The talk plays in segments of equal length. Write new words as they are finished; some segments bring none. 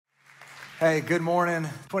Hey, good morning,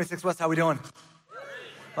 26 West, how we doing?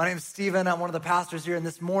 My name is Steven, I'm one of the pastors here, and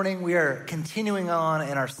this morning we are continuing on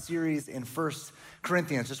in our series in 1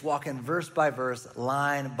 Corinthians, just walking verse by verse,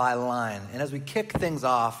 line by line. And as we kick things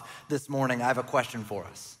off this morning, I have a question for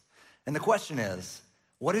us. And the question is,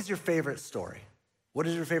 what is your favorite story? What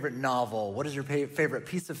is your favorite novel? What is your favorite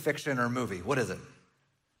piece of fiction or movie? What is it?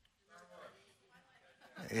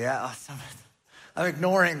 Yeah, I'm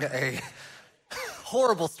ignoring a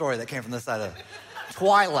horrible story that came from this side of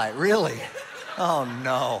Twilight, really? Oh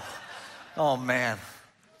no. Oh man.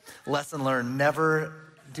 Lesson learned, never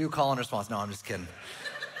do call and response. No, I'm just kidding.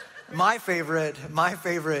 My favorite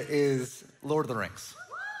is Lord of the Rings.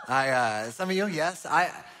 Some of you, yes.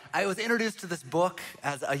 I was introduced to this book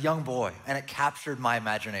as a young boy, and it captured my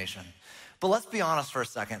imagination. But let's be honest for a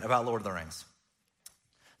second about Lord of the Rings.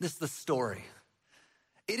 This is the story.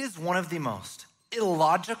 It is one of the most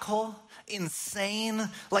illogical, insane,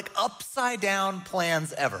 upside down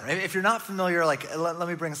plans ever. If you're not familiar, let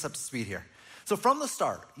me bring us up to speed here. So from the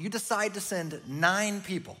start, you decide to send 9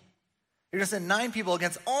 people. You're gonna send 9 people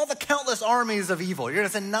against all the countless armies of evil. You're gonna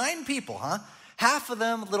send 9 people, huh? Half of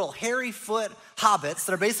them little hairy foot hobbits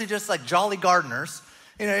that are basically just like jolly gardeners.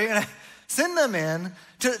 You're gonna send them in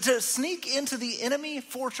to sneak into the enemy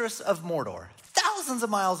fortress of Mordor, thousands of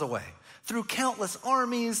miles away. Through countless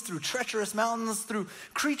armies, through treacherous mountains, through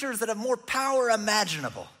creatures that have more power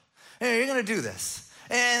imaginable. You're gonna do this.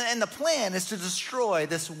 And the plan is to destroy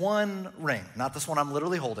this one ring, not this one I'm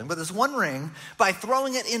literally holding, but this one ring by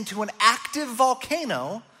throwing it into an active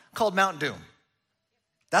volcano called Mount Doom.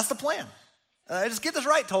 That's the plan. Just get this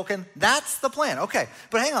right, Tolkien. That's the plan. Okay,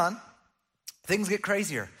 but hang on. Things get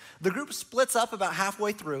crazier. The group splits up about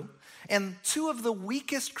halfway through, and 2 of the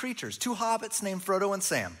weakest creatures, 2 hobbits named Frodo and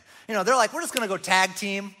Sam, they're like, we're just going to go tag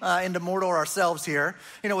team into Mordor ourselves here,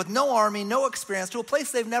 with no army, no experience, to a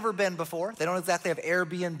place they've never been before. They don't exactly have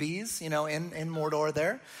Airbnbs, in Mordor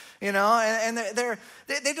there, and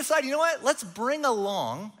they decide, you know what, let's bring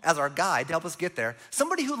along as our guide to help us get there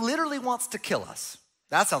somebody who literally wants to kill us.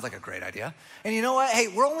 That sounds like a great idea. And you know what? Hey,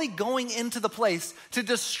 we're only going into the place to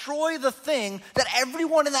destroy the thing that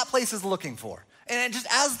everyone in that place is looking for. And just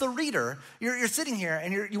as the reader, you're sitting here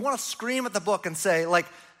and you want to scream at the book and say,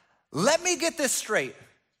 let me get this straight.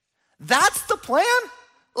 That's the plan?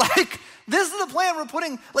 This is the plan we're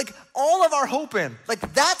putting, all of our hope in.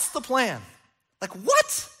 That's the plan.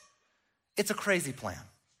 What? It's a crazy plan.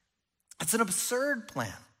 It's an absurd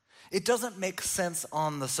plan. It doesn't make sense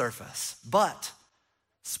on the surface. But,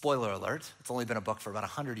 spoiler alert, it's only been a book for about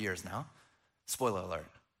 100 years now. Spoiler alert,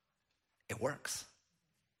 it works.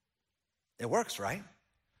 It works, right?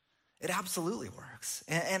 It absolutely works.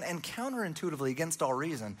 And counterintuitively, against all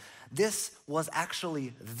reason, this was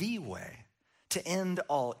actually the way to end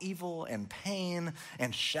all evil and pain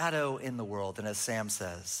and shadow in the world. And as Sam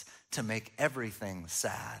says, to make everything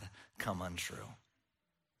sad come untrue.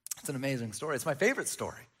 It's an amazing story. It's my favorite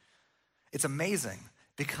story. It's amazing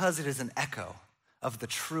because it is an echo of the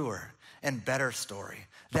truer and better story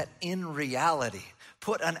that in reality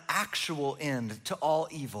put an actual end to all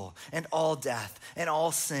evil and all death and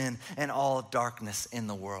all sin and all darkness in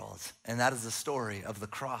the world. And that is the story of the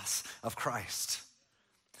cross of Christ.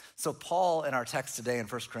 So Paul in our text today in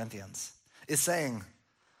 1 Corinthians is saying,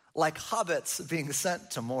 like hobbits being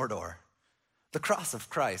sent to Mordor, the cross of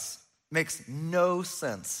Christ makes no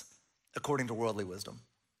sense according to worldly wisdom.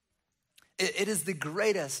 It is the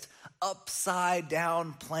greatest upside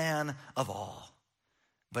down plan of all,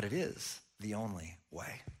 but it is the only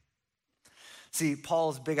way. See,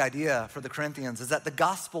 Paul's big idea for the Corinthians is that the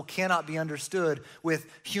gospel cannot be understood with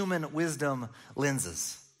human wisdom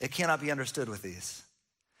lenses. It cannot be understood with these.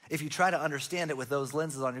 If you try to understand it with those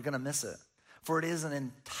lenses on, you're going to miss it, for it is an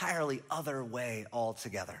entirely other way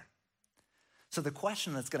altogether. So the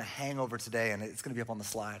question that's going to hang over today, and it's going to be up on the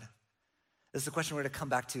slide, this is the question we're going to come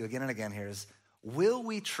back to again and again here is, will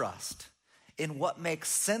we trust in what makes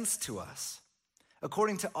sense to us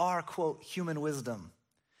according to our, quote, human wisdom,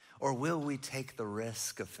 or will we take the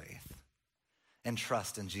risk of faith and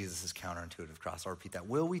trust in Jesus' counterintuitive cross? I'll repeat that.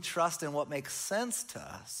 Will we trust in what makes sense to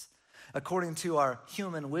us according to our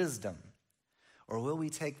human wisdom, or will we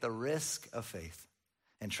take the risk of faith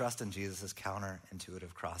and trust in Jesus'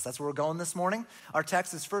 counterintuitive cross? That's where we're going this morning. Our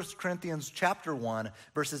text is 1 Corinthians chapter 1,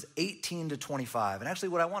 verses 18 to 25. And actually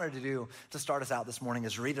what I wanted to do to start us out this morning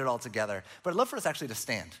is read it all together. But I'd love for us actually to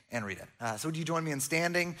stand and read it. So would you join me in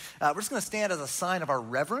standing? We're just gonna stand as a sign of our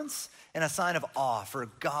reverence and a sign of awe for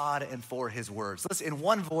God and for his words. Let's, in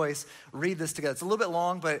one voice, read this together. It's a little bit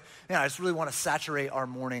long, but I just really want to saturate our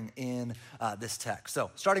morning in this text.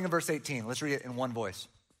 So starting in verse 18, let's read it in one voice.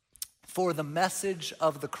 For the message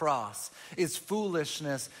of the cross is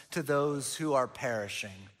foolishness to those who are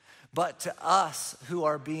perishing. But to us who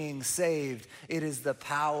are being saved, it is the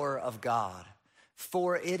power of God.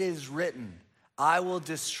 For it is written, I will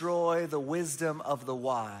destroy the wisdom of the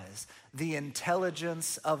wise. The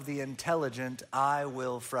intelligence of the intelligent I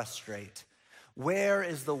will frustrate. Where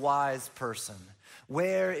is the wise person?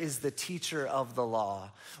 Where is the teacher of the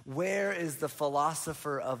law? Where is the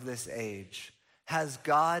philosopher of this age? Has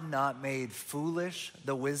God not made foolish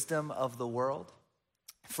the wisdom of the world?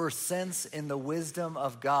 For since in the wisdom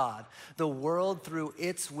of God, the world through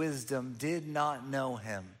its wisdom did not know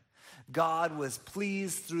him, God was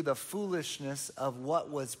pleased through the foolishness of what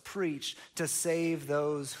was preached to save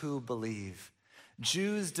those who believe.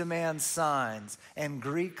 Jews demand signs and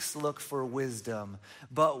Greeks look for wisdom,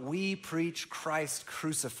 but we preach Christ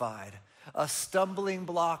crucified, a stumbling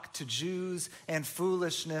block to Jews and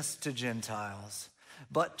foolishness to Gentiles.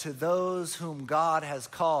 But to those whom God has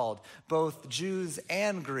called, both Jews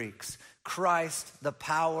and Greeks, Christ, the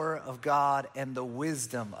power of God and the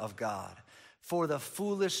wisdom of God. For the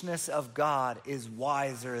foolishness of God is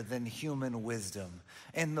wiser than human wisdom,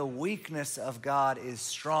 and the weakness of God is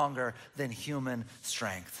stronger than human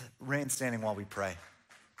strength. Remain standing while we pray.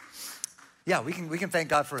 Yeah, we can thank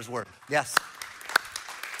God for his word. Yes.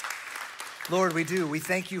 Lord, we do. We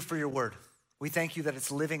thank you for your word. We thank you that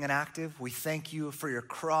it's living and active. We thank you for your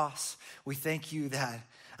cross. We thank you that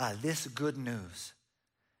this good news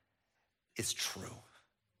is true.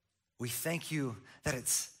 We thank you that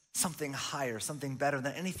it's something higher, something better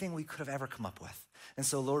than anything we could have ever come up with. And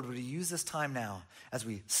so, Lord, would you use this time now as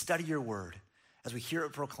we study your word, as we hear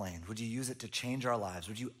it proclaimed, would you use it to change our lives?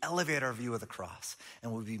 Would you elevate our view of the cross?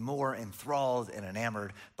 And would we be more enthralled and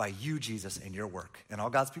enamored by you, Jesus, and your work? And all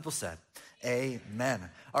God's people said, amen.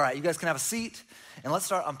 All right, you guys can have a seat, and let's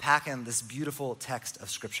start unpacking this beautiful text of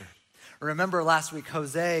Scripture. Remember last week,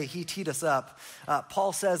 Jose, he teed us up.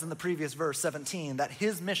 Paul says in the previous verse, 17, that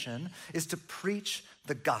his mission is to preach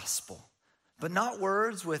the gospel, but not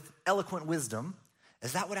words with eloquent wisdom,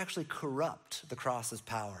 as that would actually corrupt the cross's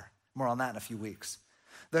power. More on that in a few weeks.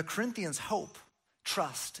 The Corinthians' hope,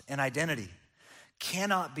 trust, and identity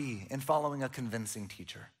cannot be in following a convincing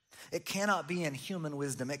teacher. It cannot be in human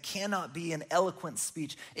wisdom. It cannot be in eloquent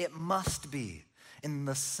speech. It must be in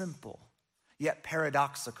the simple, yet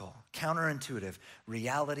paradoxical, counterintuitive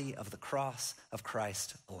reality of the cross of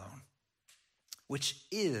Christ alone. Which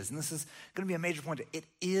is, and this is going to be a major point, it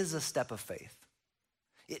is a step of faith.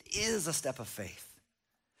 It is a step of faith.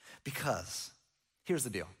 Because, here's the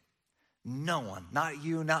deal. No one, not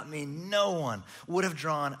you, not me, no one would have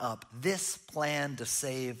drawn up this plan to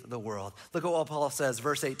save the world. Look at what Paul says,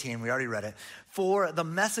 verse 18, we already read it. For the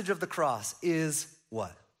message of the cross is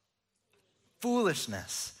what?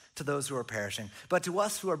 Foolishness to those who are perishing. But to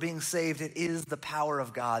us who are being saved, it is the power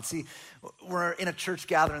of God. See, we're in a church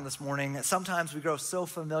gathering this morning. Sometimes we grow so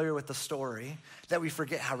familiar with the story that we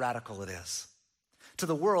forget how radical it is. To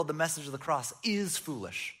the world, the message of the cross is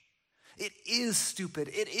foolish. It is stupid.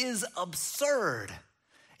 It is absurd.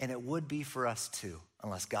 And it would be for us too,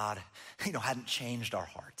 unless God, hadn't changed our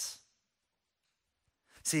hearts.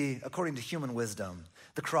 See, according to human wisdom,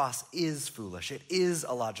 the cross is foolish. It is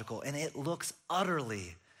illogical, and it looks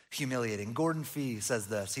utterly humiliating. Gordon Fee says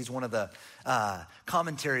this. He's one of the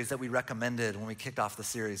commentaries that we recommended when we kicked off the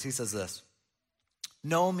series. He says this: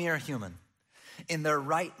 no mere human, in their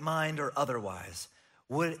right mind or otherwise,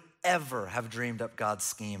 would ever have dreamed up God's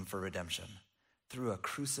scheme for redemption through a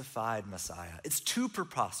crucified Messiah. It's too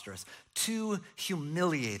preposterous, too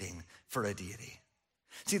humiliating for a deity.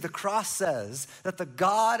 See, the cross says that the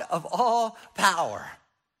God of all power,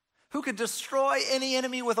 who could destroy any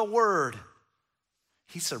enemy with a word,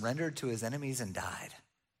 he surrendered to his enemies and died.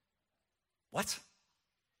 What?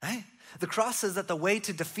 Right? The cross says that the way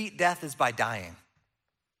to defeat death is by dying.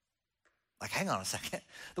 Like, hang on a second.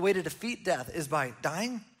 The way to defeat death is by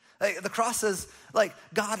dying? The cross says,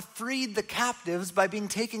 God freed the captives by being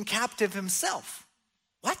taken captive himself.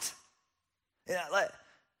 What?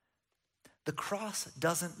 The cross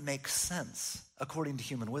doesn't make sense according to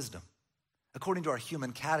human wisdom, according to our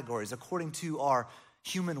human categories, according to our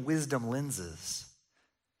human wisdom lenses.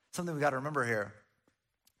 Something we got to remember here: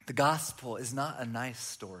 the gospel is not a nice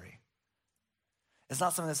story. It's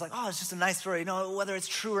not something that's like, oh, it's just a nice story. No, whether it's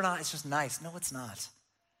true or not, it's just nice. No, it's not.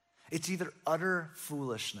 It's either utter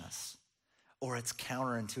foolishness or it's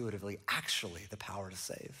counterintuitively actually the power to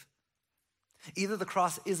save. Either the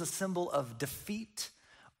cross is a symbol of defeat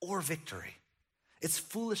or victory. It's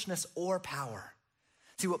foolishness or power.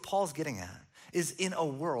 See, what Paul's getting at is in a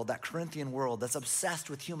world, that Corinthian world, that's obsessed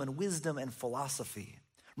with human wisdom and philosophy,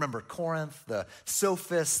 Remember Corinth, the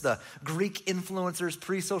sophists, the Greek influencers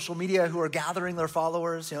pre-social media who are gathering their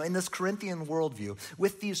followers. In this Corinthian worldview,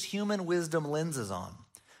 with these human wisdom lenses on,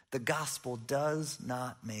 the gospel does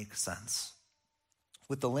not make sense.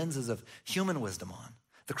 With the lenses of human wisdom on,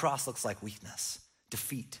 the cross looks like weakness,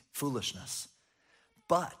 defeat, foolishness.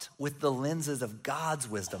 But with the lenses of God's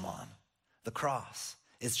wisdom on, the cross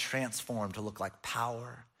is transformed to look like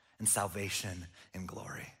power and salvation and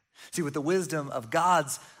glory. See, with the wisdom of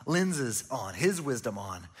God's lenses on, his wisdom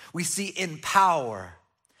on, we see in power,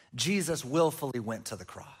 Jesus willfully went to the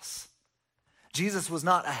cross. Jesus was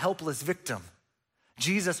not a helpless victim.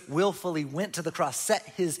 Jesus willfully went to the cross, set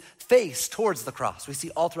his face towards the cross. We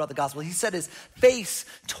see all throughout the gospel, he set his face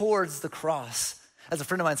towards the cross. As a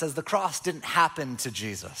friend of mine says, the cross didn't happen to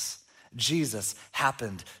Jesus. Jesus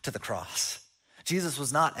happened to the cross. Jesus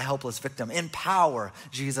was not a helpless victim. In power,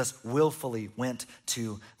 Jesus willfully went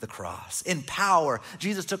to the cross. In power,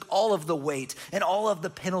 Jesus took all of the weight and all of the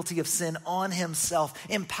penalty of sin on himself.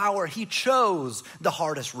 In power, he chose the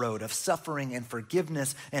hardest road of suffering and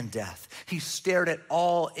forgiveness and death. He stared it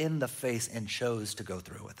all in the face and chose to go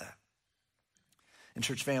through with it. And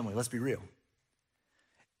church family, let's be real.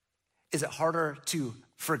 Is it harder to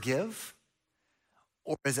forgive,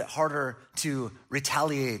 or is it harder to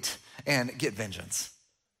retaliate and get vengeance?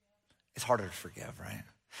 It's harder to forgive, right?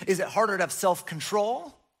 Is it harder to have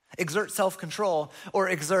self-control, exert self-control, or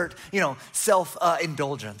exert,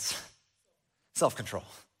 self-indulgence? Self-control.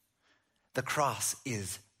 The cross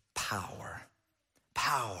is power.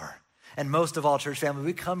 Power. And most of all, church family,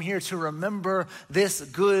 we come here to remember this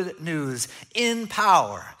good news. In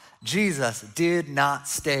power, Jesus did not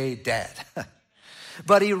stay dead,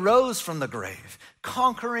 but he rose from the grave,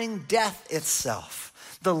 conquering death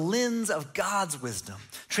itself. The lens of God's wisdom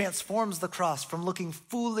transforms the cross from looking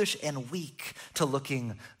foolish and weak to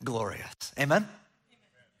looking glorious. Amen?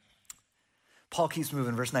 Paul keeps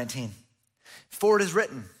moving, verse 19. For it is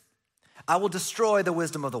written, I will destroy the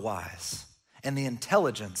wisdom of the wise, and the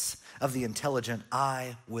intelligence of the intelligent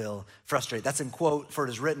I will frustrate. That's in quote, for it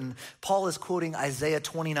is written. Paul is quoting Isaiah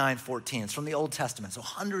 29:14. It's from the Old Testament, so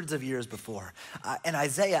hundreds of years before. And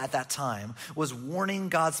Isaiah at that time was warning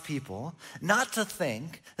God's people not to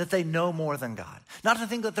think that they know more than God, not to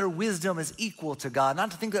think that their wisdom is equal to God, not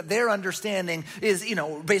to think that their understanding is,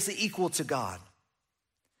 basically equal to God.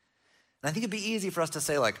 And I think it'd be easy for us to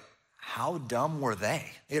say, how dumb were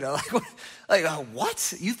they?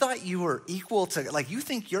 What? You thought you were equal to, you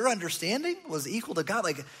think your understanding was equal to God?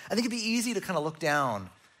 I think it'd be easy to kind of look down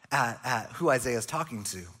at who Isaiah is talking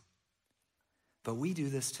to. But we do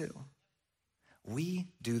this too. We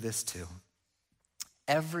do this too.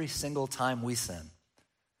 Every single time we sin,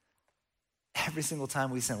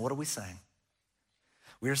 what are we saying?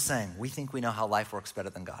 We're saying we think we know how life works better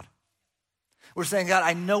than God. We're saying, God,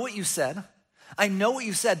 I know what you said.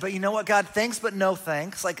 But you know what, God? Thanks, but no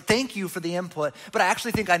thanks. Thank you for the input, but I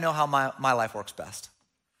actually think I know how my life works best.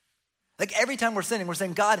 Every time we're sinning, we're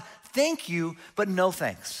saying, God, thank you, but no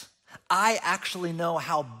thanks. I actually know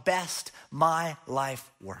how best my life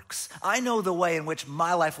works. I know the way in which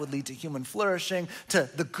my life would lead to human flourishing, to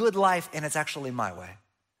the good life, and it's actually my way.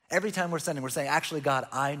 Every time we're sinning, we're saying, actually, God,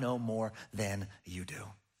 I know more than you do.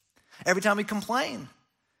 Every time we complain,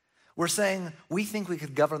 we're saying we think we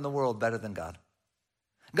could govern the world better than God.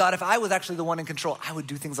 God, if I was actually the one in control, I would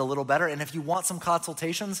do things a little better. And if you want some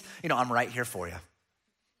consultations, I'm right here for you.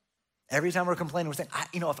 Every time we're complaining, we're saying,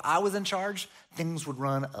 if I was in charge, things would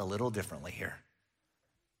run a little differently here.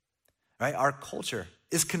 Right? Our culture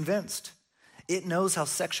is convinced. It knows how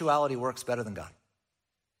sexuality works better than God.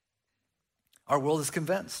 Our world is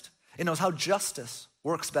convinced. It knows how justice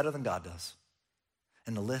works better than God does.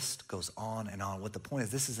 And the list goes on and on. What the point is,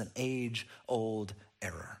 this is an age-old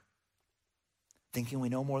error. Thinking we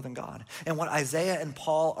know more than God. And what Isaiah and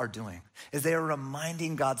Paul are doing is they are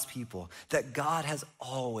reminding God's people that God has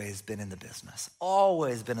always been in the business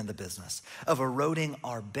of eroding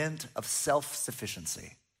our bent of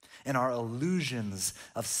self-sufficiency and our illusions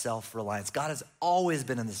of self-reliance. God has always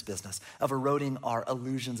been in this business of eroding our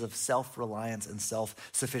illusions of self-reliance and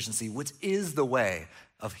self-sufficiency, which is the way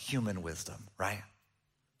of human wisdom, right?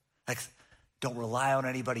 Don't rely on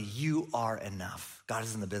anybody. You are enough. God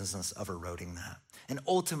is in the business of eroding that. And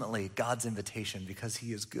ultimately, God's invitation, because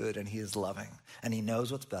he is good and he is loving and he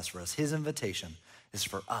knows what's best for us, his invitation is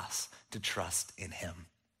for us to trust in him.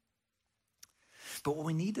 But what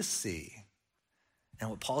we need to see,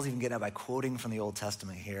 and what Paul's even getting at by quoting from the Old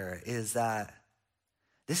Testament here, is that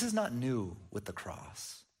this is not new with the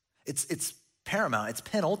cross. It's paramount, it's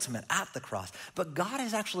penultimate at the cross. But God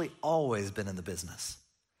has actually always been in the business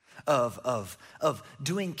of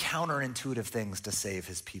doing counterintuitive things to save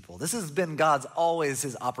his people. This has been God's always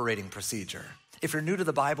his operating procedure. If you're new to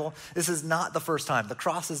the Bible, this is not the first time. The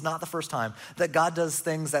cross is not the first time that God does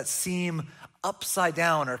things that seem upside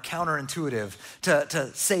down or counterintuitive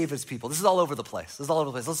to save his people. This is all over the place.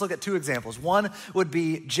 Let's look at two examples. One would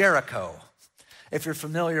be Jericho. If you're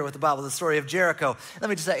familiar with the Bible, the story of Jericho, let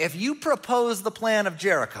me just say, if you propose the plan of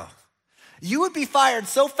Jericho, you would be fired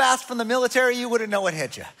so fast from the military, you wouldn't know what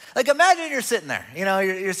hit you. Like imagine you're sitting there,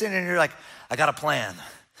 you're sitting there and you're like, I got a plan.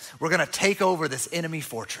 We're gonna take over this enemy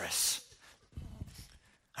fortress.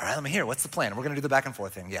 All right, let me hear, what's the plan? We're gonna do the back and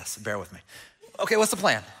forth thing. Yes, bear with me. Okay, what's the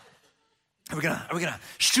plan? Are we gonna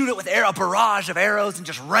shoot it with a barrage of arrows and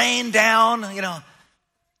just rain down,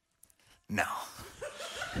 No.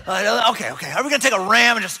 Okay. Are we gonna take a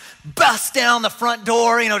ram and just bust down the front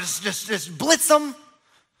door, just blitz them?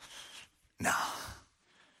 No.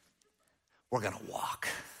 We're gonna walk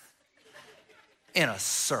in a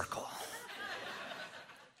circle.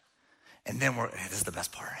 And then this is the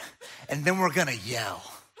best part. And then we're gonna yell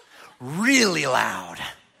really loud.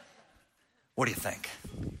 What do you think?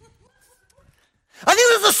 I think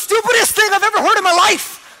this is the stupidest thing I've ever heard in my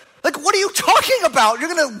life. Like, what are you talking about?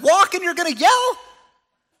 You're gonna walk and you're gonna yell?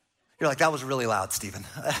 You're like, that was really loud, Stephen.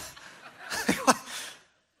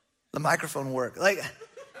 The microphone worked.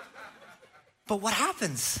 But what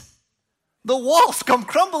happens? The walls come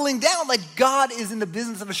crumbling down. Like God is in the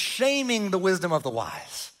business of shaming the wisdom of the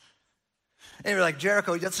wise. And you're like,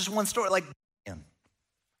 Jericho, that's just one story. Like Gideon,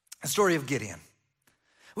 the story of Gideon.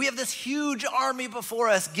 We have this huge army before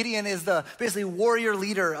us. Gideon is the basically warrior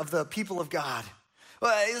leader of the people of God.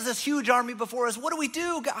 There's this huge army before us. What do we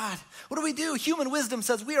do, God? What do we do? Human wisdom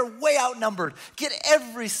says we are way outnumbered. Get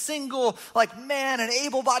every single man and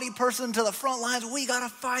able-bodied person to the front lines. We gotta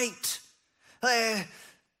fight.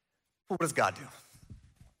 What does God do?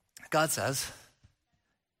 God says,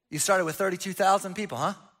 you started with 32,000 people,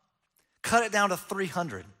 huh? Cut it down to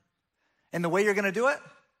 300. And the way you're gonna do it?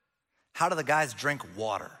 How do the guys drink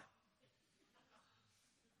water?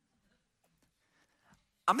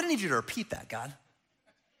 I'm gonna need you to repeat that, God.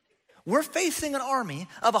 We're facing an army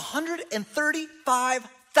of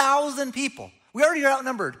 135,000 people. We already are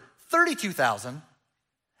outnumbered 32,000.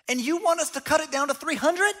 And you want us to cut it down to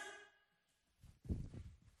 300?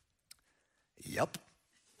 Yep.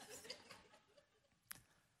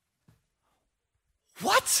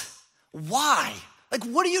 What? Why?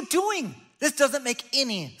 What are you doing? This doesn't make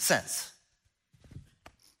any sense.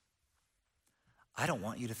 I don't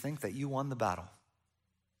want you to think that you won the battle.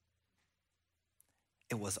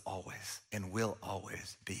 It was always and will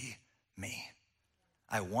always be me.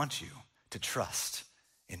 I want you to trust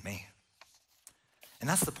in me. And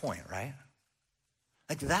that's the point, right?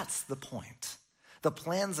 That's the point. The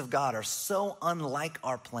plans of God are so unlike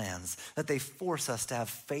our plans that they force us to have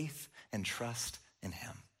faith and trust in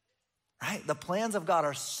him, right? The plans of God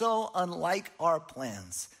are so unlike our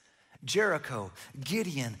plans. Jericho,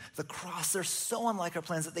 Gideon, the cross, they're so unlike our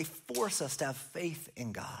plans that they force us to have faith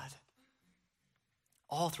in God.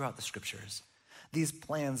 All throughout the scriptures, these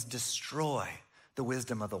plans destroy the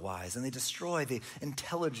wisdom of the wise and they destroy the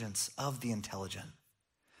intelligence of the intelligent.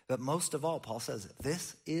 But most of all, Paul says,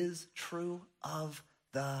 this is true of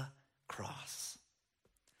the cross.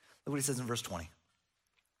 Look what he says in verse 20.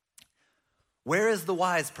 Where is the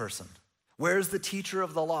wise person? Where is the teacher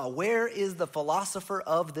of the law? Where is the philosopher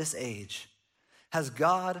of this age? Has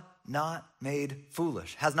God not made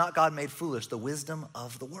foolish? Has not God made foolish the wisdom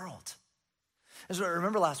of the world? And so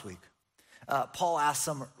remember last week, Paul asked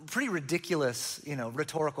some pretty ridiculous,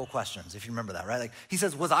 rhetorical questions, if you remember that, right? He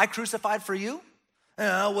says, was I crucified for you?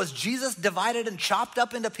 Was Jesus divided and chopped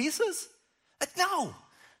up into pieces? No.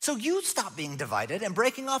 So you stop being divided and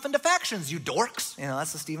breaking off into factions, you dorks.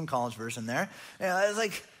 That's the Stephen Collins version there.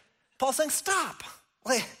 It's Paul's saying, stop.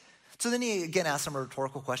 So then he again asks some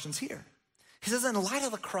rhetorical questions here. He says, in light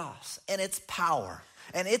of the cross and its power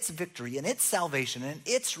and its victory and its salvation and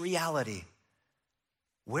its reality,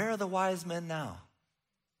 where are the wise men now?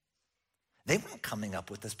 They weren't coming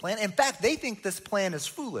up with this plan. In fact, they think this plan is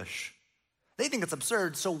foolish. They think it's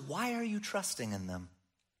absurd, so why are you trusting in them?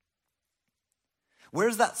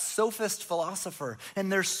 Where's that sophist philosopher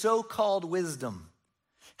and their so-called wisdom?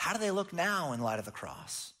 How do they look now in light of the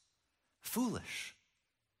cross? Foolish.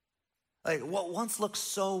 What once looked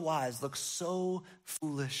so wise looks so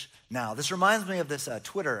foolish now. This reminds me of this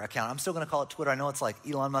Twitter account. I'm still going to call it Twitter. I know it's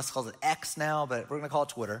Elon Musk calls it X now, but we're going to call it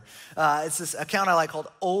Twitter. It's this account I like called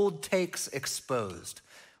Old Takes Exposed,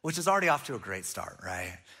 which is already off to a great start,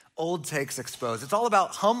 right? old takes exposed. It's all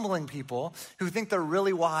about humbling people who think they're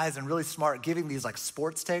really wise and really smart, giving these like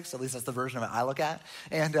sports takes, at least that's the version of it I look at,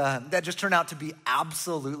 and that just turn out to be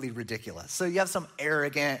absolutely ridiculous. So you have some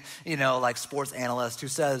arrogant, like sports analyst who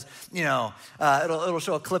says, it'll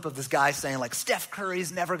show a clip of this guy saying like, Steph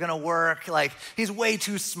Curry's never gonna work, like he's way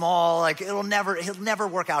too small, like he'll never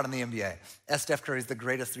work out in the NBA. As Steph Curry's the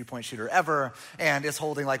greatest three-point shooter ever and is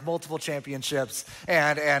holding like multiple championships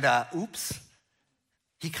and oops.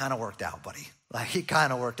 He kind of worked out, buddy. Like, he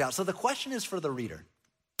kind of worked out. So the question is for the reader.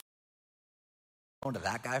 Going to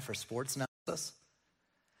that guy for sports analysis?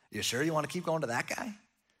 You sure you want to keep going to that guy?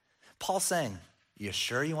 Paul's saying, you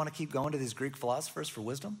sure you want to keep going to these Greek philosophers for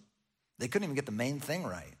wisdom? They couldn't even get the main thing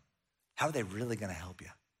right. How are they really going to help you?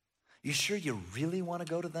 You sure you really want to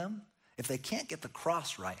go to them? If they can't get the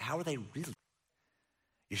cross right, how are they really?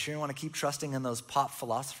 You sure you want to keep trusting in those pop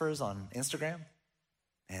philosophers on Instagram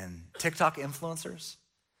and TikTok influencers?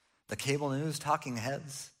 The cable news talking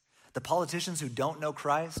heads, the politicians who don't know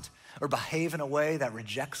Christ or behave in a way that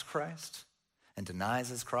rejects Christ and denies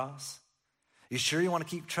his cross? You sure you want to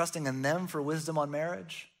keep trusting in them for wisdom on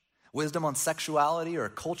marriage, wisdom on sexuality or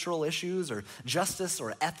cultural issues or justice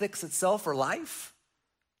or ethics itself or life?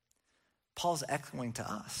 Paul's echoing to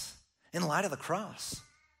us, in light of the cross,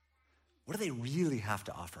 what do they really have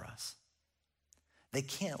to offer us? They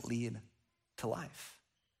can't lead to life.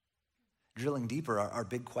 Drilling deeper, our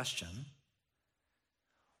big question,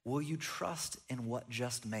 will you trust in what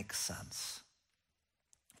just makes sense?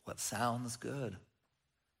 What sounds good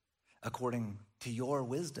according to your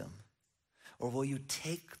wisdom? Or will you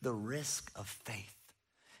take the risk of faith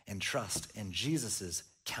and trust in Jesus'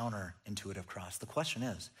 counterintuitive cross? The question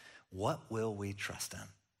is, what will we trust in?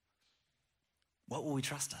 What will we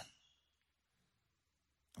trust in?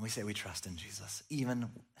 And we say we trust in Jesus, even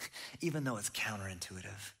though it's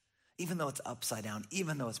counterintuitive. Even though it's upside down,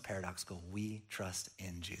 even though it's paradoxical, we trust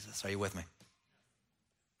in Jesus. Are you with me?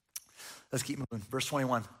 Let's keep moving. Verse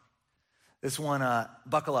 21. This one,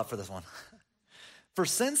 buckle up for this one. For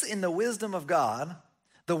since in the wisdom of God,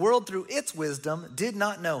 the world through its wisdom did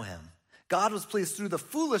not know him, God was pleased through the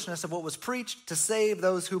foolishness of what was preached to save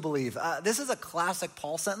those who believe. This is a classic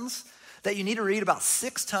Paul sentence that you need to read about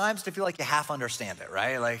 6 times to feel like you half understand it,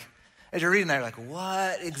 right? Like, as you're reading that, you're like,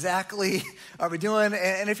 what exactly are we doing?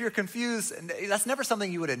 And if you're confused, that's never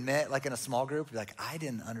something you would admit, like in a small group. You're like, I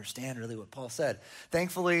didn't understand really what Paul said.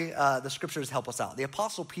 Thankfully, the scriptures help us out. The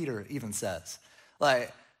Apostle Peter even says,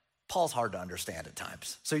 like, Paul's hard to understand at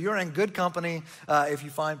times. So you're in good company if you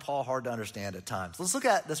find Paul hard to understand at times. Let's look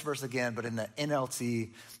at this verse again, but in the NLT,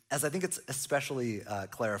 as I think it's especially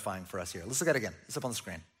clarifying for us here. Let's look at it again. It's up on the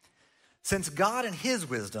screen. Since God in his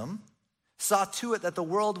wisdom saw to it that the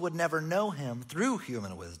world would never know him through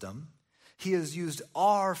human wisdom, he has used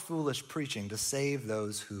our foolish preaching to save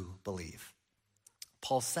those who believe.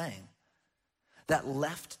 Paul's saying that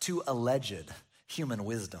left to alleged human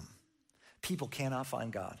wisdom, people cannot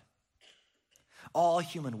find God. All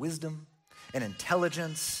human wisdom and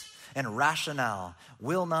intelligence and rationale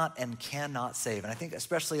will not and cannot save. And I think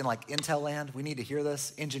especially in like Intel land, we need to hear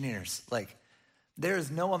this. Engineers, like there is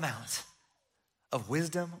no amount of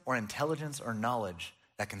wisdom or intelligence or knowledge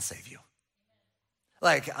that can save you.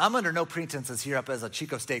 Like, I'm under no pretenses here up as a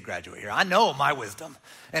Chico State graduate here. I know my wisdom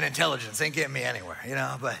and intelligence ain't getting me anywhere,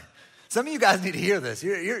 but some of you guys need to hear this.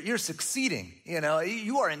 You're succeeding,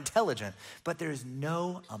 you are intelligent, but there's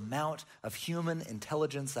no amount of human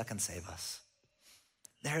intelligence that can save us.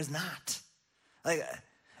 There's not. Like,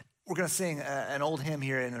 we're gonna sing an old hymn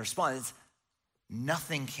here in response.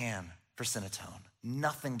 Nothing can for sin atone.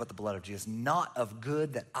 Nothing but the blood of Jesus. Not of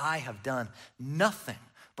good that I have done. Nothing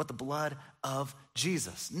but the blood of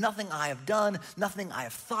Jesus. Nothing I have done, nothing I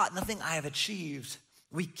have thought, nothing I have achieved.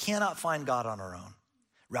 We cannot find God on our own.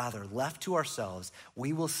 Rather, left to ourselves,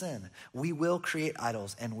 we will sin, we will create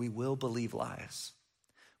idols, and we will believe lies.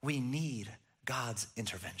 We need God's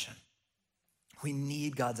intervention. We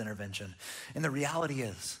need God's intervention. And the reality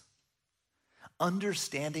is,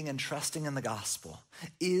 understanding and trusting in the gospel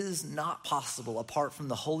is not possible apart from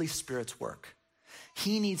the Holy Spirit's work.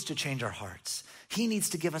 He needs to change our hearts. He needs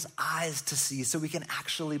to give us eyes to see so we can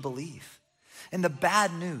actually believe. And the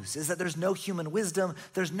bad news is that there's no human wisdom,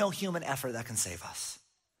 there's no human effort that can save us.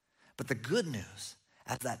 But the good news,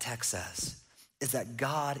 as that text says, is that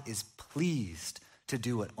God is pleased to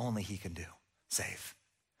do what only he can do, save.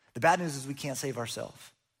 The bad news is we can't save ourselves.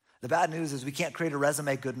 The bad news is we can't create a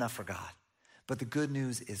resume good enough for God. But the good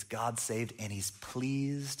news is God saved and he's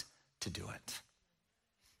pleased to do it.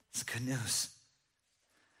 It's good news.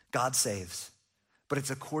 God saves, but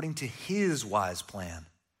it's according to his wise plan.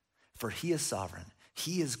 For he is sovereign,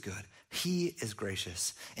 he is good, He is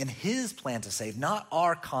gracious. And his plan to save, not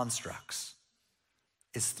our constructs,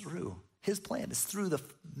 is through, his plan is through the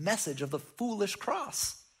message of the foolish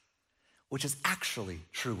cross, which is actually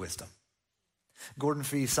true wisdom. Gordon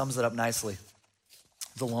Fee sums it up nicely.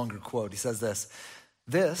 The longer quote, he says this,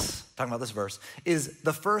 talking about this verse, is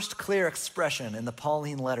the first clear expression in the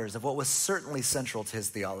Pauline letters of what was certainly central to his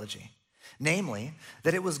theology. Namely,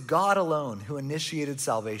 that it was God alone who initiated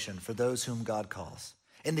salvation for those whom God calls.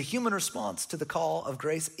 And the human response to the call of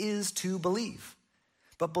grace is to believe.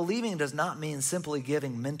 But believing does not mean simply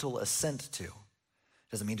giving mental assent to.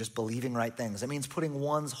 It doesn't mean just believing right things. It means putting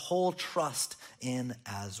one's whole trust in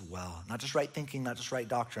as well. Not just right thinking, not just right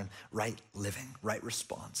doctrine, right living, right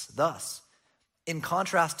response. Thus, in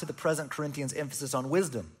contrast to the present Corinthians' emphasis on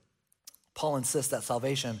wisdom, Paul insists that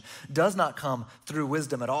salvation does not come through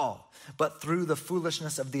wisdom at all, but through the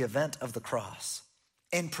foolishness of the event of the cross.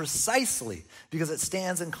 And precisely because it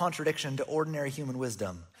stands in contradiction to ordinary human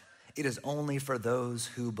wisdom, it is only for those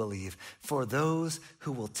who believe, for those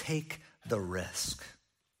who will take the risk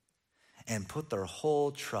and put their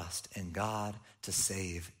whole trust in God to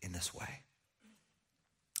save in this way.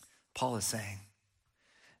 Paul is saying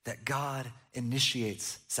that God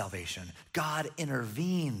initiates salvation. God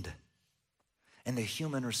intervened in the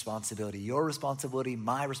human responsibility. Your responsibility,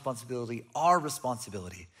 my responsibility, our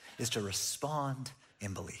responsibility is to respond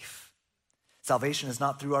in belief. Salvation is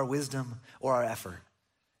not through our wisdom or our effort,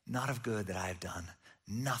 not of good that I have done,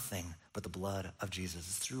 nothing but the blood of Jesus.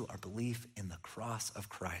 It's through our belief in the cross of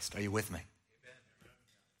Christ. Are you with me? Amen.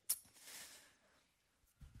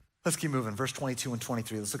 Let's keep moving. Verse 22 and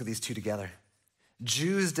 23. Let's look at these two together.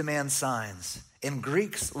 Jews demand signs, and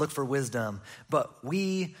Greeks look for wisdom, but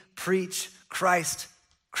we preach Christ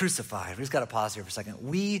crucified. We just got to pause here for a second.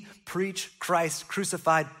 We preach Christ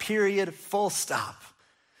crucified, period, full stop.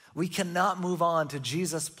 We cannot move on to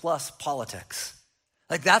Jesus plus politics.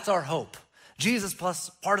 Like that's our hope. Jesus plus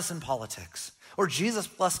partisan politics. Or Jesus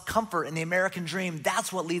plus comfort in the American dream.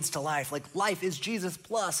 That's what leads to life. Like life is Jesus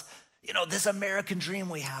plus, this American dream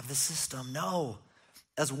we have, the system. No.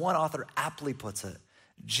 As one author aptly puts it,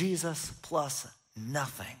 Jesus plus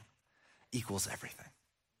nothing equals everything.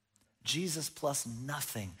 Jesus plus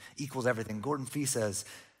nothing equals everything. Gordon Fee says,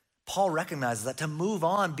 Paul recognizes that to move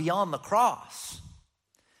on beyond the cross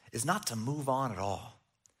is not to move on at all,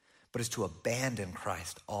 but is to abandon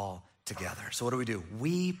Christ altogether. So what do?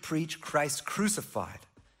 We preach Christ crucified,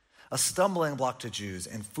 a stumbling block to Jews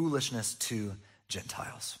and foolishness to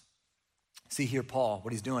Gentiles. See here, Paul,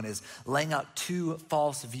 what he's doing is laying out two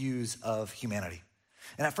false views of humanity.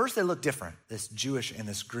 And at first they look different, this Jewish and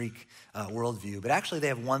this Greek worldview, but actually they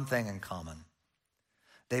have one thing in common.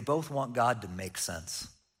 They both want God to make sense.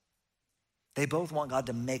 They both want God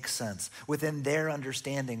to make sense within their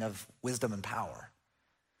understanding of wisdom and power.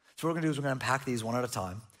 So what we're going to do is we're going to unpack these one at a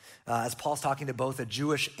time. As Paul's talking to both a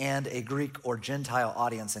Jewish and a Greek or Gentile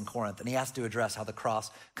audience in Corinth, and he has to address how the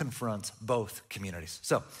cross confronts both communities.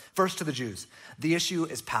 So first to the Jews, the issue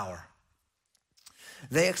is power.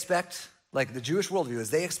 They expect, like the Jewish worldview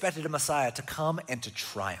is, they expected a Messiah to come and to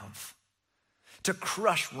triumph, to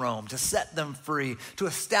crush Rome, to set them free, to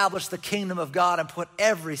establish the kingdom of God and put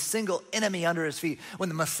every single enemy under his feet. When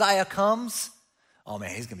the Messiah comes, oh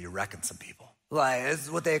man, he's gonna be wrecking some people. Like, this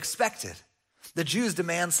is what they expected. The Jews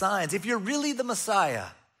demand signs. If you're really the Messiah,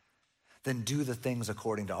 then do the things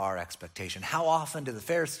according to our expectation. How often do the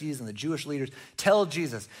Pharisees and the Jewish leaders tell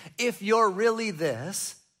Jesus, if you're really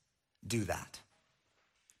this, do that.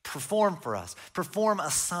 Perform for us. Perform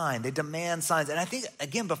a sign. They demand signs. And I think,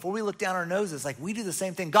 again, before we look down our noses, like we do the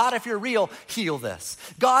same thing. God, if you're real, heal this.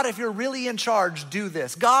 God, if you're really in charge, do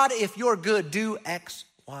this. God, if you're good, do X,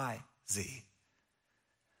 Y, Z.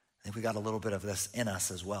 I think we got a little bit of this in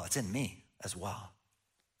us as well. It's in me as well.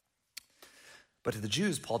 But to the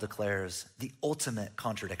Jews, Paul declares the ultimate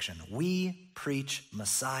contradiction. We preach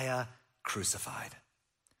Messiah crucified.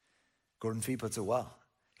 Gordon Fee puts it well.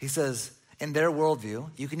 He says, in their worldview,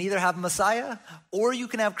 you can either have Messiah or you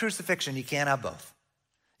can have crucifixion. You can't have both.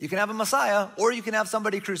 You can have a Messiah or you can have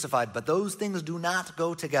somebody crucified, but those things do not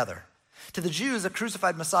go together. To the Jews, a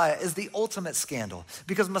crucified Messiah is the ultimate scandal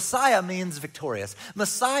because Messiah means victorious.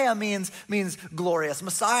 Messiah means glorious.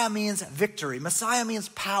 Messiah means victory. Messiah means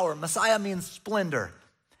power. Messiah means splendor.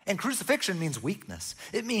 And crucifixion means weakness.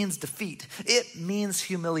 It means defeat. It means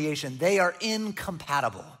humiliation. They are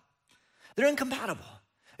incompatible. They're incompatible.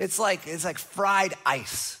 It's like fried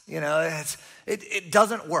ice, it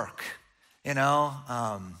doesn't work,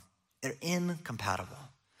 they're incompatible.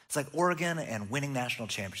 It's like Oregon and winning national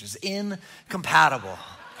championships, incompatible.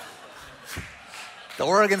 The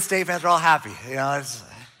Oregon State fans are all happy,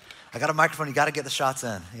 I got a microphone, you gotta get the shots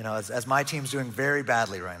in, as my team's doing very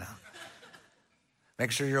badly right now.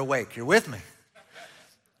 Make sure you're awake, you're with me.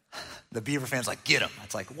 The Beaver fan's like, get him.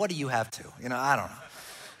 It's like, what do you have to? I don't know.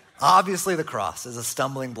 Obviously the cross is a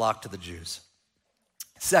stumbling block to the Jews.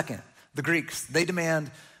 Second, the Greeks, they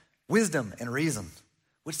demand wisdom and reason,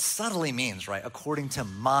 which subtly means, right, according to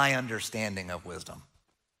my understanding of wisdom,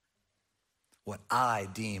 what I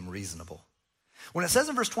deem reasonable. When it says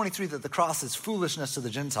in verse 23 that the cross is foolishness to the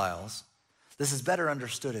Gentiles, this is better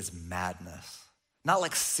understood as madness, not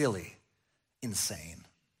like silly, insane.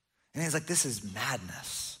 And he's like, this is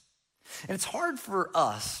madness. And it's hard for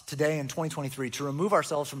us today in 2023 to remove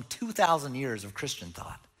ourselves from 2,000 years of Christian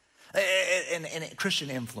thought and Christian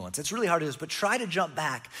influence. It's really hard to do this, but try to jump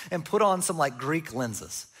back and put on some like Greek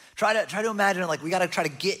lenses. Try to imagine like we got to try to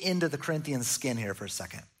get into the Corinthians skin here for a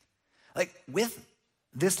second. Like with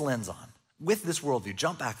this lens on, with this worldview,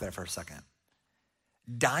 jump back there for a second.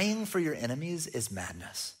 Dying for your enemies is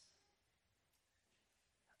madness.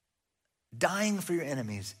 Dying for your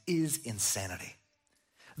enemies is insanity.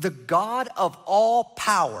 The God of all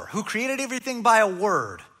power, who created everything by a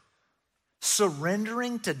word,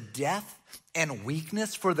 surrendering to death and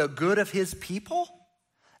weakness for the good of his people,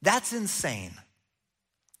 that's insane.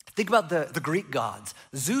 Think about the Greek gods.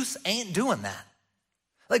 Zeus ain't doing that.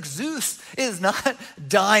 Like Zeus is not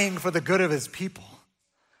dying for the good of his people.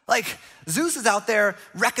 Like Zeus is out there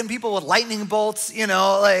wrecking people with lightning bolts,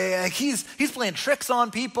 like he's playing tricks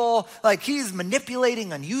on people, like he's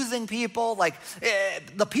manipulating and using people. Like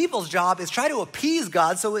the people's job is try to appease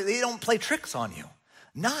God so they don't play tricks on you.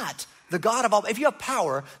 Not the God of all. If you have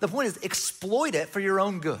power, the point is exploit it for your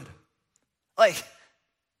own good. Like,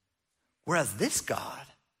 whereas this God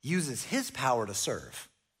uses his power to serve.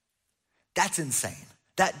 That's insane.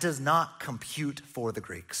 That does not compute for the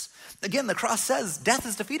Greeks. Again, the cross says death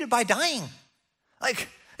is defeated by dying. Like,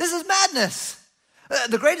 this is madness.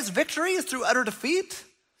 The greatest victory is through utter defeat.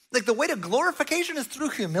 Like, the way to glorification is through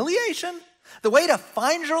humiliation. The way to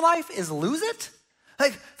find your life is lose it.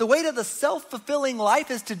 Like, the way to the self-fulfilling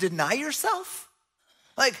life is to deny yourself.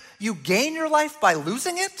 Like, you gain your life by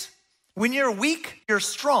losing it. When you're weak, you're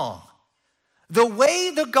strong. The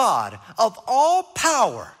way the God of all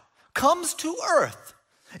power comes to earth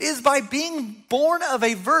is by being born of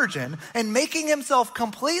a virgin and making himself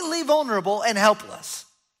completely vulnerable and helpless.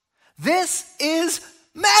 This is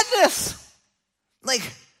madness. Like,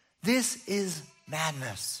 this is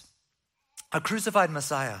madness. A crucified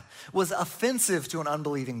Messiah was offensive to an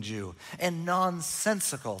unbelieving Jew and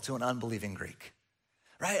nonsensical to an unbelieving Greek.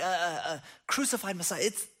 Right? A crucified Messiah,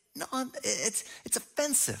 it's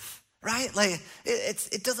offensive, right? Like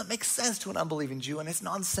it doesn't make sense to an unbelieving Jew, and it's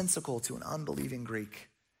nonsensical to an unbelieving Greek.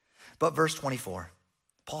 But verse 24,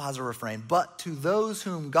 Paul has a refrain. But to those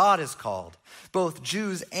whom God has called, both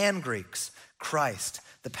Jews and Greeks, Christ,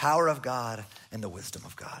 the power of God and the wisdom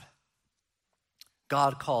of God.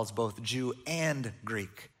 God calls both Jew and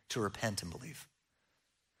Greek to repent and believe.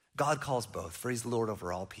 God calls both, for he's Lord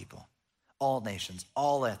over all people, all nations,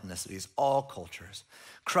 all ethnicities, all cultures.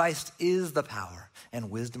 Christ is the power and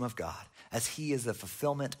wisdom of God, as he is the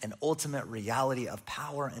fulfillment and ultimate reality of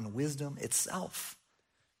power and wisdom itself.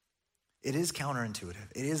 It is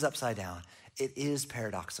counterintuitive. It is upside down. It is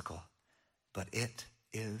paradoxical, but it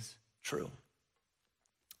is true.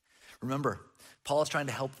 Remember, Paul is trying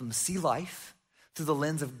to help them see life through the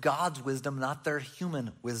lens of God's wisdom, not their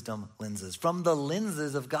human wisdom lenses. From the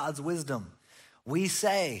lenses of God's wisdom, we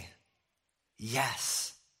say,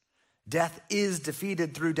 yes, death is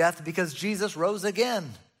defeated through death because Jesus rose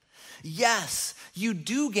again. Yes, you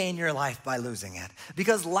do gain your life by losing it,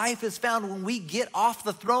 because life is found when we get off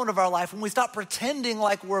the throne of our life, when we stop pretending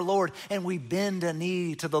like we're Lord and we bend a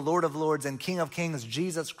knee to the Lord of Lords and King of Kings,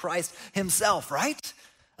 Jesus Christ himself, right?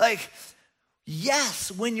 Like,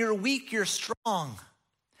 yes, when you're weak, you're strong.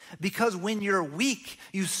 Because when you're weak,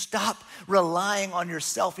 you stop relying on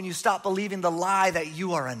yourself and you stop believing the lie that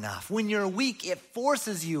you are enough. When you're weak, it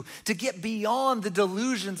forces you to get beyond the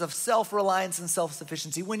delusions of self-reliance and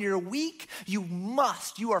self-sufficiency. When you're weak, you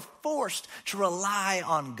are forced to rely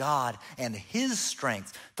on God and his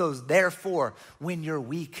strength. Therefore, when you're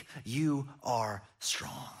weak, you are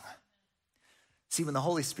strong. See, when the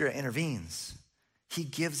Holy Spirit intervenes, he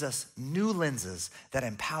gives us new lenses that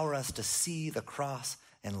empower us to see the cross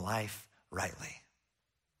and life rightly.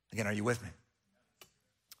 Again, are you with me?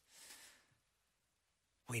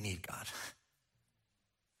 We need God.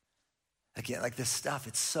 Again, like this stuff,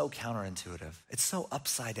 it's so counterintuitive. It's so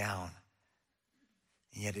upside down.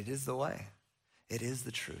 And yet it is the way. It is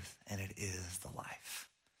the truth, and it is the life.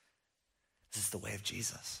 This is the way of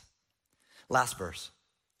Jesus. Last verse.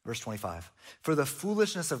 Verse 25, for the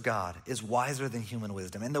foolishness of God is wiser than human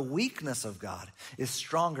wisdom, and the weakness of God is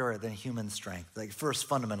stronger than human strength. Like first,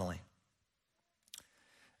 fundamentally,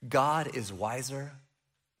 God is wiser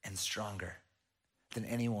and stronger than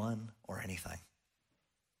anyone or anything.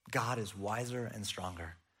 God is wiser and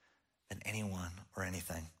stronger than anyone or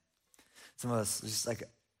anything. Some of us just like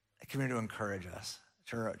come here to encourage us,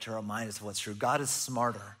 to remind us of what's true. God is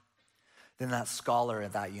smarter than that scholar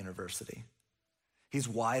at that university. He's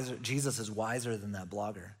wiser. Jesus is wiser than that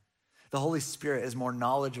blogger. The Holy Spirit is more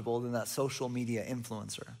knowledgeable than that social media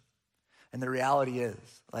influencer. And the reality is,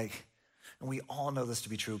 like, and we all know this to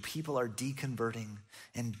be true, people are deconverting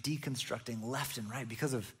and deconstructing left and right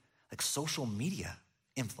because of like social media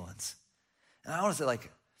influence. And I want to say, like,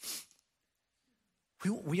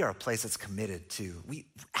 we are a place that's committed to, we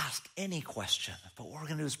ask any question, but what we're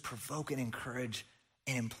going to do is provoke and encourage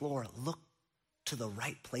and implore, look to the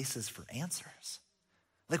right places for answers.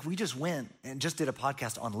 Like we just went and just did a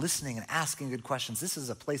podcast on listening and asking good questions. This is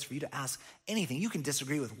a place for you to ask anything. You can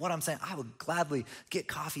disagree with what I'm saying. I would gladly get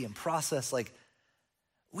coffee and process. Like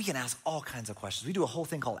we can ask all kinds of questions. We do a whole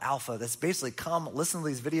thing called Alpha that's basically come, listen to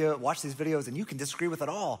these videos, watch these videos, and you can disagree with it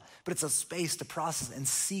all. But it's a space to process and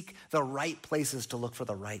seek the right places to look for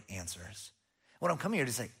the right answers. What I'm coming here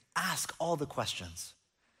to say, ask all the questions.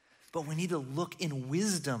 But we need to look in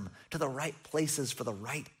wisdom to the right places for the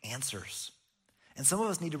right answers. And some of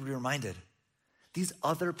us need to be reminded, these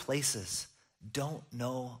other places don't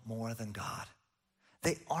know more than God.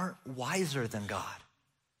 They aren't wiser than God.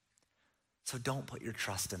 So don't put your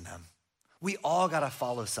trust in them. We all got to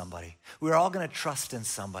follow somebody. We're all going to trust in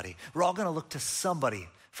somebody. We're all going to look to somebody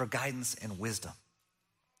for guidance and wisdom,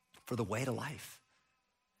 for the way to life.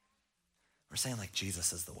 We're saying like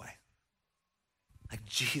Jesus is the way. Like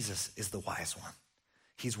Jesus is the wise one.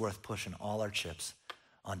 He's worth pushing all our chips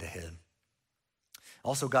onto him.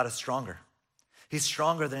 Also, God is stronger. He's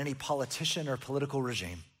stronger than any politician or political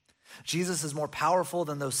regime. Jesus is more powerful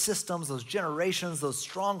than those systems, those generations, those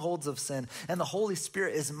strongholds of sin. And the Holy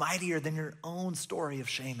Spirit is mightier than your own story of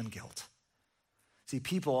shame and guilt. See,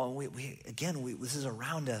 people, this is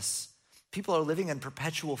around us. People are living in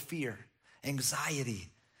perpetual fear, anxiety,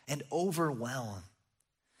 and overwhelm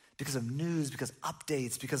because of news, because of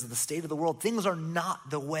updates, because of the state of the world. Things are not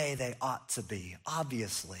the way they ought to be,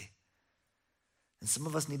 obviously. And some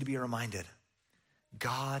of us need to be reminded,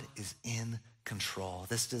 God is in control.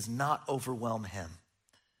 This does not overwhelm him.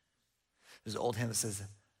 There's an old hymn that says,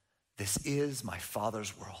 this is my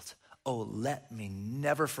Father's world. Oh, let me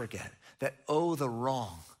never forget that, oh, the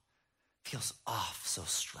wrong feels off so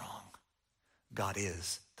strong. God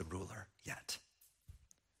is the ruler yet.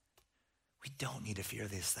 We don't need to fear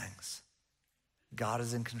these things. God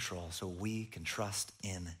is in control, so we can trust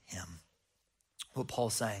in him. What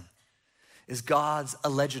Paul's saying is God's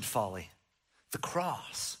alleged folly, the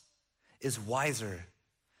cross, is wiser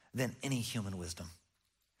than any human wisdom.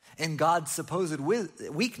 And God's supposed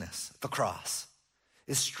weakness, the cross,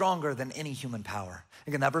 is stronger than any human power.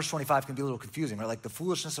 Again, that verse 25 can be a little confusing, right? Like the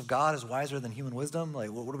foolishness of God is wiser than human wisdom. Like,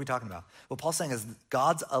 what are we talking about? What Paul's saying is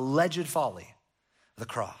God's alleged folly, the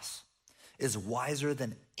cross, is wiser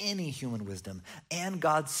than any human wisdom. And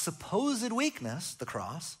God's supposed weakness, the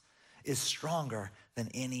cross, is stronger than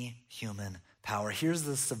any human power. Here's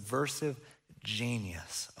the subversive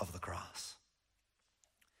genius of the cross.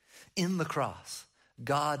 In the cross,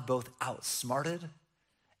 God both outsmarted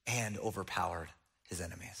and overpowered his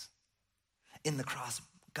enemies. In the cross,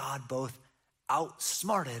 God both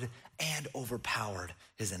outsmarted and overpowered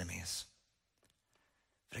his enemies.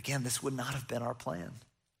 But again, this would not have been our plan.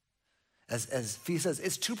 As Fee says,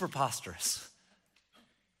 it's too preposterous.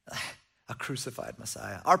 A crucified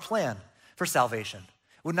Messiah. Our plan for salvation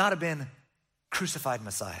would not have been crucified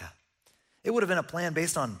Messiah. It would have been a plan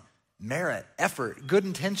based on merit, effort, good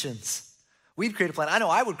intentions. We'd create a plan. I know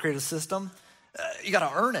I would create a system. You got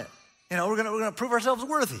to earn it. You know, we're gonna prove ourselves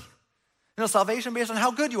worthy. You know, salvation based on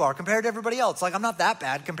how good you are compared to everybody else. Like, I'm not that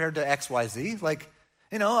bad compared to XYZ. Like,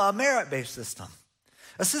 you know, a merit-based system.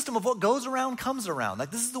 A system of what goes around comes around.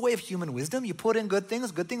 Like, this is the way of human wisdom. You put in good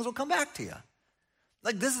things will come back to you.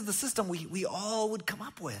 Like, this is the system we all would come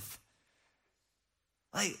up with.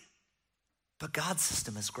 Like, but God's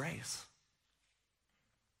system is grace.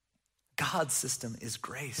 God's system is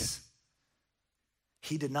grace.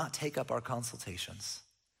 He did not take up our consultations.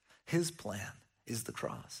 His plan is the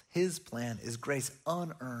cross. His plan is grace,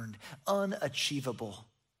 unearned, unachievable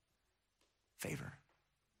favor.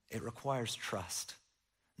 It requires trust,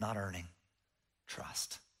 not earning,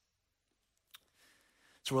 trust.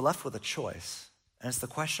 So we're left with a choice, and it's the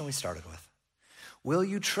question we started with. Will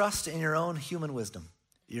you trust in your own human wisdom,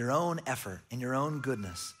 your own effort, in your own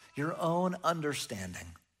goodness, your own understanding,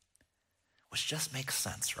 which just makes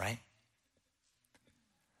sense, right?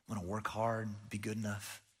 I'm gonna work hard, be good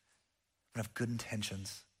enough. I'm gonna have good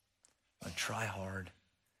intentions. I'm gonna try hard.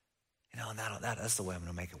 And that's the way I'm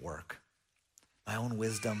gonna make it work. My own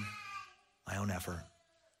wisdom, my own effort.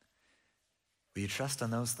 Will you trust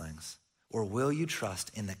in those things? Or will you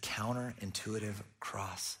trust in the counterintuitive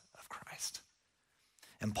cross of Christ?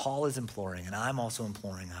 And Paul is imploring, and I'm also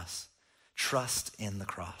imploring us, trust in the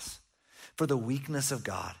cross. For the weakness of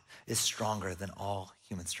God is stronger than all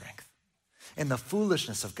human strength. And the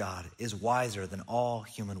foolishness of God is wiser than all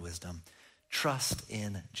human wisdom. Trust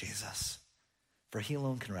in Jesus. For he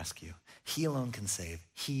alone can rescue. He alone can save.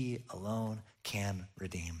 He alone can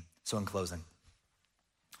redeem. So in closing,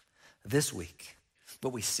 this week,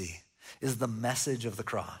 what we see is the message of the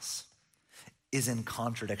cross is in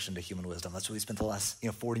contradiction to human wisdom. That's what we spent the last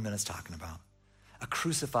 40 minutes talking about. A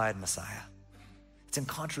crucified Messiah. It's in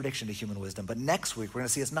contradiction to human wisdom. But next week, we're gonna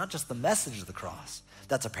see it's not just the message of the cross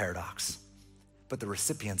that's a paradox, but the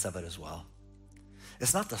recipients of it as well.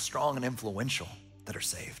 It's not the strong and influential that are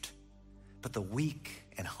saved, but the weak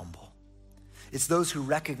and humble. It's those who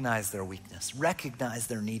recognize their weakness, recognize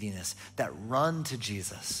their neediness, that run to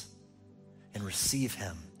Jesus and receive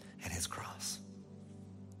him and his cross.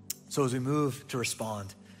 So as we move to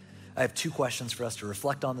respond, I have 2 questions for us to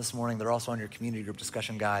reflect on this morning. They're also on your community group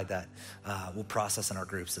discussion guide that we'll process in our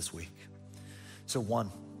groups this week. So 1,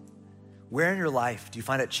 where in your life do you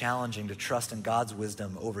find it challenging to trust in God's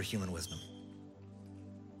wisdom over human wisdom?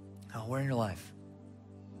 Where in your life?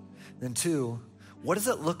 Then 2, what does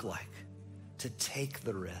it look like to take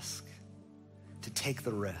the risk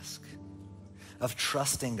of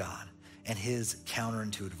trusting God and his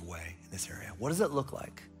counterintuitive way in this area? What does it look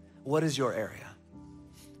like? What is your area?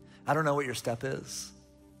 I don't know what your step is,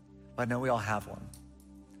 but I know we all have one.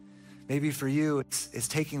 Maybe for you, it's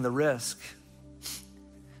taking the risk.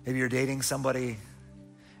 Maybe you're dating somebody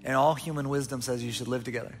and all human wisdom says you should live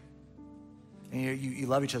together. And you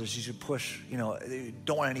love each other, so you should push, you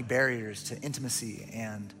don't want any barriers to intimacy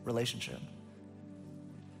and relationship.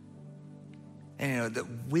 And the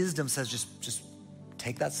wisdom says just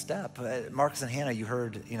take that step. Marcus and Hannah, you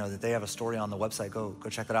heard, that they have a story on the website. Go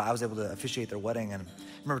check that out. I was able to officiate their wedding, and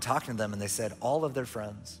I remember talking to them, and they said all of their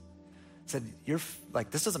friends said,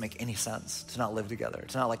 this doesn't make any sense to not live together,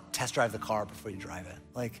 to not test drive the car before you drive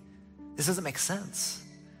it. This doesn't make sense.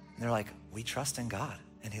 And they're like, we trust in God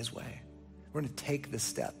and his way. We're gonna take this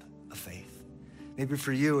step of faith. Maybe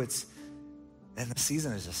for you, and the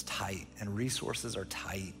season is just tight and resources are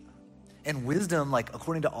tight. And wisdom,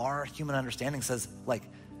 according to our human understanding, says,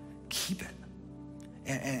 keep it.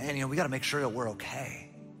 And we gotta make sure that we're okay.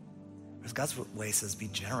 Whereas God's way says, be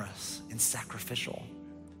generous and sacrificial.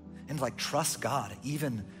 And trust God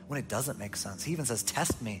even when it doesn't make sense. He even says,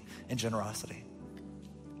 test me in generosity.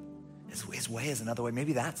 His way is another way.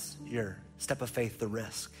 Maybe that's your step of faith, the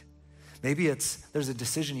risk. Maybe there's a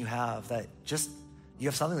decision you have that you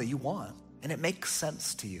have something that you want and it makes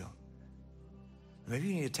sense to you. Maybe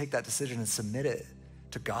you need to take that decision and submit it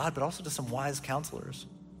to God, but also to some wise counselors,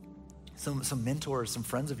 some mentors, some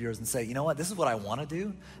friends of yours, and say, you know what, this is what I want to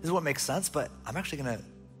do. This is what makes sense, but I'm actually going to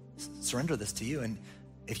surrender this to you. And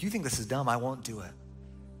if you think this is dumb, I won't do it.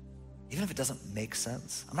 Even if it doesn't make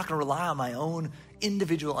sense. I'm not going to rely on my own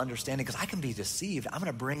individual understanding because I can be deceived. I'm going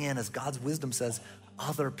to bring in, as God's wisdom says,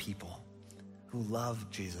 other people who love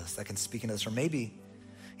Jesus that can speak into this. Or maybe,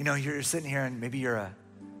 you're sitting here and maybe you're a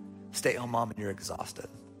stay-at-home mom and you're exhausted.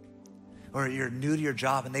 Or you're new to your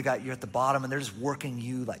job and you're at the bottom and they're just working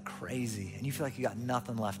you like crazy and you feel like you got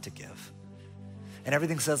nothing left to give. And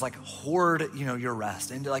everything says hoard, your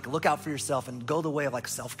rest and look out for yourself and go the way of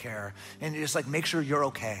self-care and just make sure you're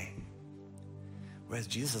okay. Whereas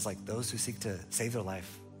Jesus is those who seek to save their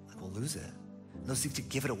life will lose it. And those who seek to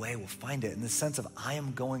give it away will find it in the sense of I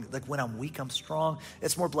am going, when I'm weak, I'm strong.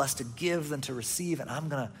 It's more blessed to give than to receive, and I'm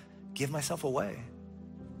gonna give myself away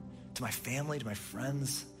to my family, to my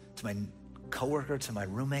friends, to my coworker, to my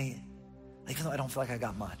roommate. Even though I don't feel like I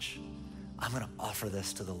got much, I'm gonna offer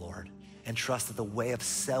this to the Lord and trust that the way of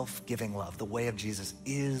self-giving love, the way of Jesus,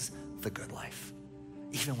 is the good life,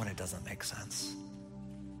 even when it doesn't make sense.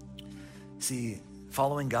 See,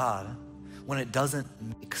 following God, when it doesn't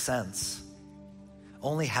make sense,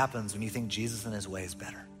 only happens when you think Jesus and his way is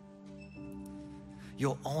better.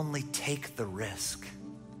 You'll only take the risk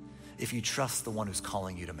if you trust the one who's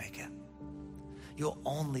calling you to make it. You'll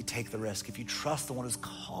only take the risk if you trust the one who's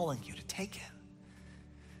calling you to take it.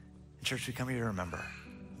 In church, we come here to remember,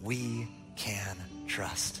 we can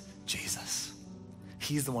trust Jesus.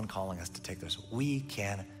 He's the one calling us to take this. We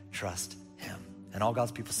can trust him. And all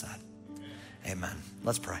God's people said, amen.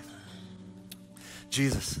 Let's pray.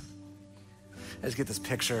 Jesus, I just get this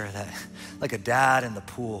picture that like a dad in the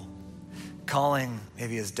pool calling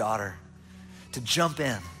maybe his daughter to jump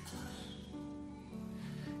in.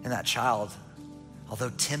 And that child, although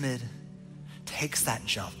timid, takes that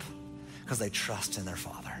jump because they trust in their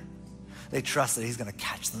father. They trust that he's gonna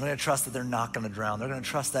catch them. They're gonna trust that they're not gonna drown. They're gonna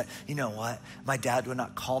trust that, you know what? My dad would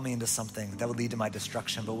not call me into something that would lead to my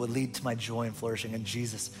destruction, but would lead to my joy and flourishing. And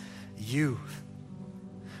Jesus, you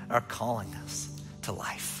are calling us to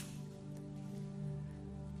life.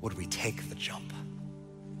 Would we take the jump?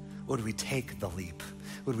 Would we take the leap?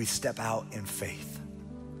 Would we step out in faith?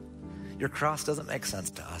 Your cross doesn't make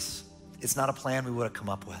sense to us. It's not a plan we would have come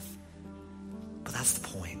up with, but that's the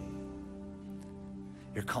point.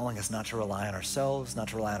 You're calling us not to rely on ourselves, not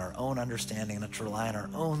to rely on our own understanding, not to rely on our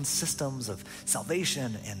own systems of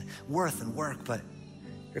salvation and worth and work, but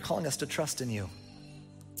you're calling us to trust in you.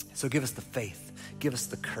 So give us the faith, give us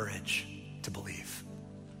the courage to believe.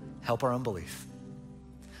 Help our unbelief.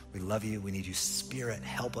 We love you. We need you, Spirit.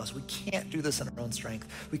 Help us. We can't do this in our own strength.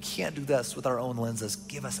 We can't do this with our own lenses.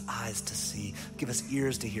 Give us eyes to see. Give us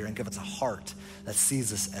ears to hear. And give us a heart that sees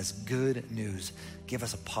this as good news. Give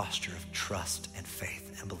us a posture of trust and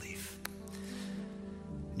faith and belief.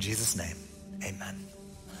 In Jesus' name, amen.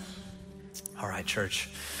 All right, church.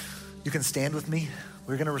 You can stand with me.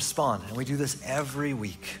 We're going to respond. And we do this every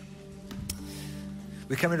week.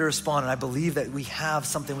 We come in to respond, and I believe that we have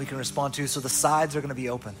something we can respond to, so the sides are going to be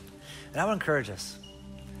open. And I would encourage us,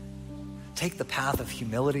 take the path of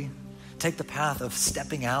humility, take the path of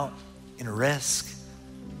stepping out in risk,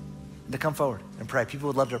 and to come forward and pray. People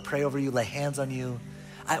would love to pray over you, lay hands on you.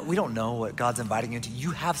 We don't know what God's inviting you into.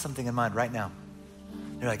 You have something in mind right now.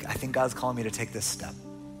 You're like, I think God's calling me to take this step.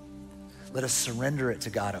 Let us surrender it to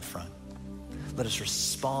God up front. Let us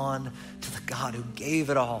respond to the God who gave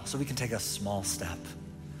it all so we can take a small step.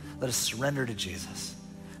 Let us surrender to Jesus,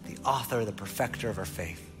 the author, the perfecter of our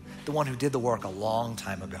faith, the one who did the work a long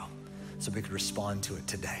time ago so we could respond to it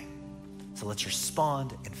today. So let's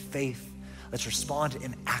respond in faith. Let's respond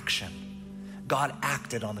in action. God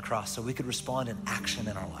acted on the cross so we could respond in action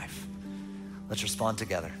in our life. Let's respond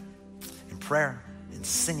together in prayer, in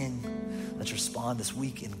singing. Let's respond this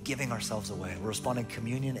week in giving ourselves away. We'll respond in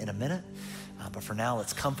communion in a minute. But for now,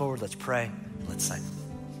 let's come forward, let's pray, and let's sing.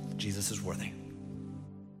 Jesus is worthy.